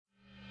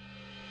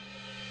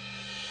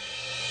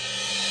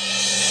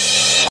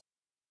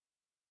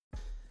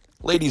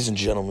Ladies and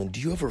gentlemen, do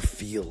you ever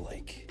feel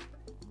like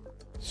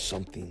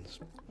something's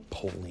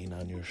pulling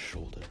on your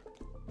shoulder?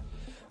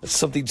 That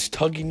something's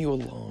tugging you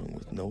along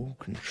with no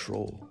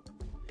control?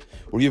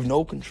 Or you have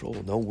no control,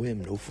 no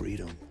whim, no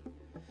freedom?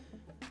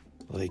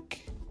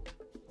 Like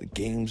the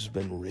game's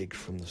been rigged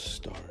from the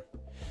start.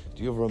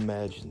 Do you ever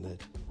imagine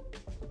that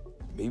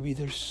maybe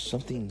there's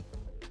something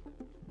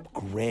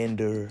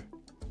grander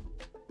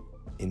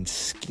in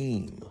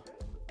scheme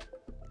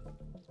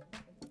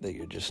that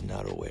you're just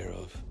not aware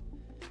of,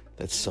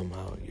 that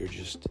somehow you're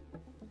just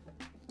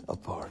a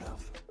part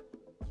of?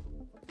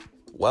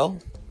 Well,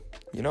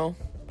 you know,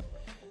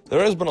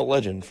 there has been a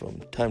legend from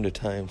time to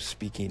time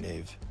speaking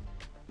of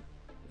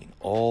an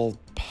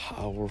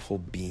all-powerful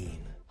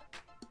being.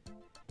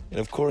 And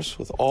of course,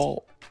 with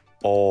all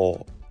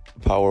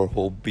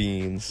powerful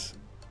beings,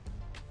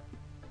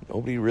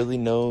 nobody really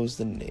knows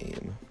the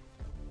name.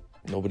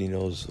 Nobody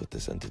knows what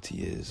this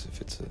entity is, if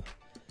it's a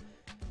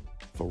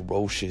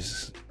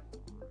ferocious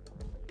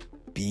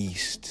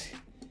beast,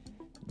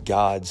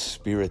 God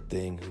spirit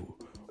thing who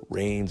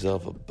reigns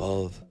up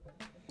above,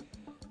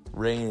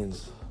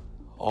 reigns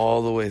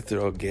all the way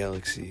throughout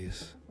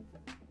galaxies,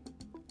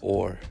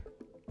 or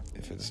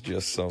if it's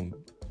just some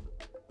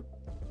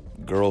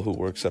girl who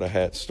works at a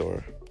hat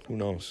store. Who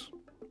knows?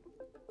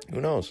 Who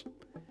knows?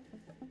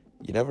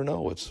 You never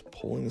know what's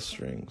pulling the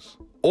strings.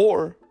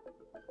 Or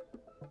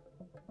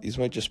these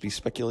might just be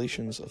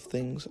speculations of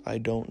things I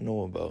don't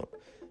know about.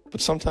 But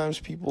sometimes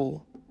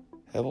people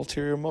have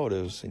ulterior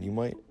motives, and you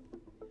might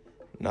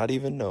not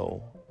even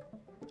know.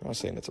 I'm not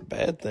saying it's a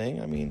bad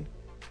thing. I mean,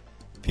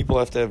 people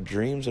have to have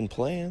dreams and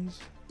plans,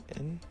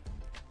 and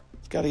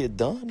it's got to get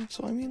done.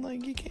 So, I mean,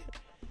 like, you can't.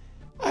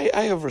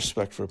 I have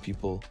respect for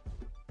people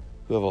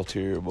who have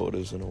ulterior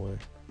motives in a way,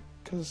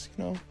 because,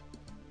 you know,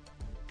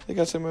 they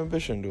got some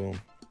ambition to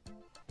them.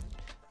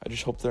 I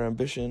just hope their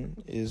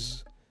ambition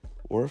is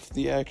worth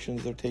the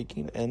actions they're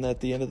taking, and at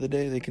the end of the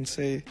day, they can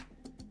say,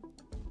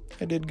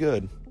 I did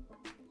good.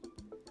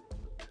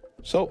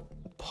 So,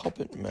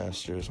 puppet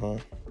masters, huh?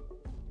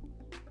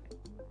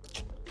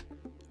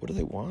 What do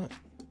they want?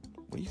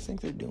 What do you think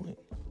they're doing?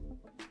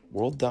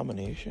 World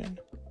domination?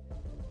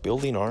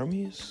 Building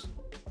armies?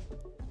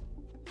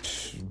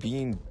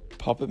 Being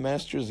puppet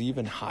masters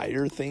even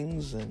higher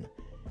things than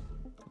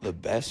the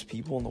best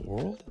people in the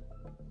world?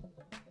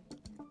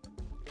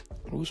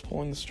 Who's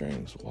pulling the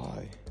strings?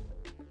 Why?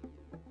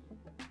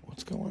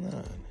 What's going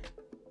on?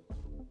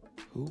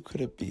 Who could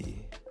it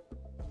be?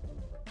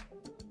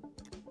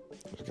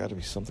 There's got to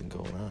be something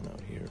going on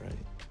out here,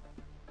 right?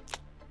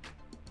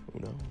 Who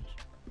knows?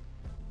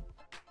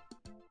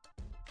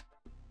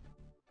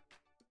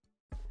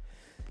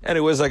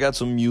 Anyways, I got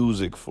some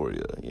music for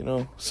you, you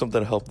know?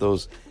 Something to help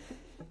those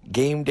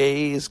game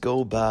days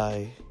go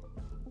by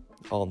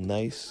all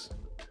nice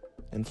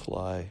and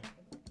fly.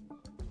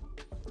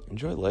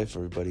 Enjoy life,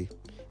 everybody.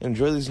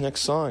 Enjoy these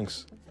next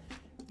songs.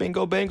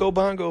 Bingo, bango,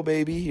 bongo,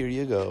 baby. Here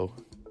you go.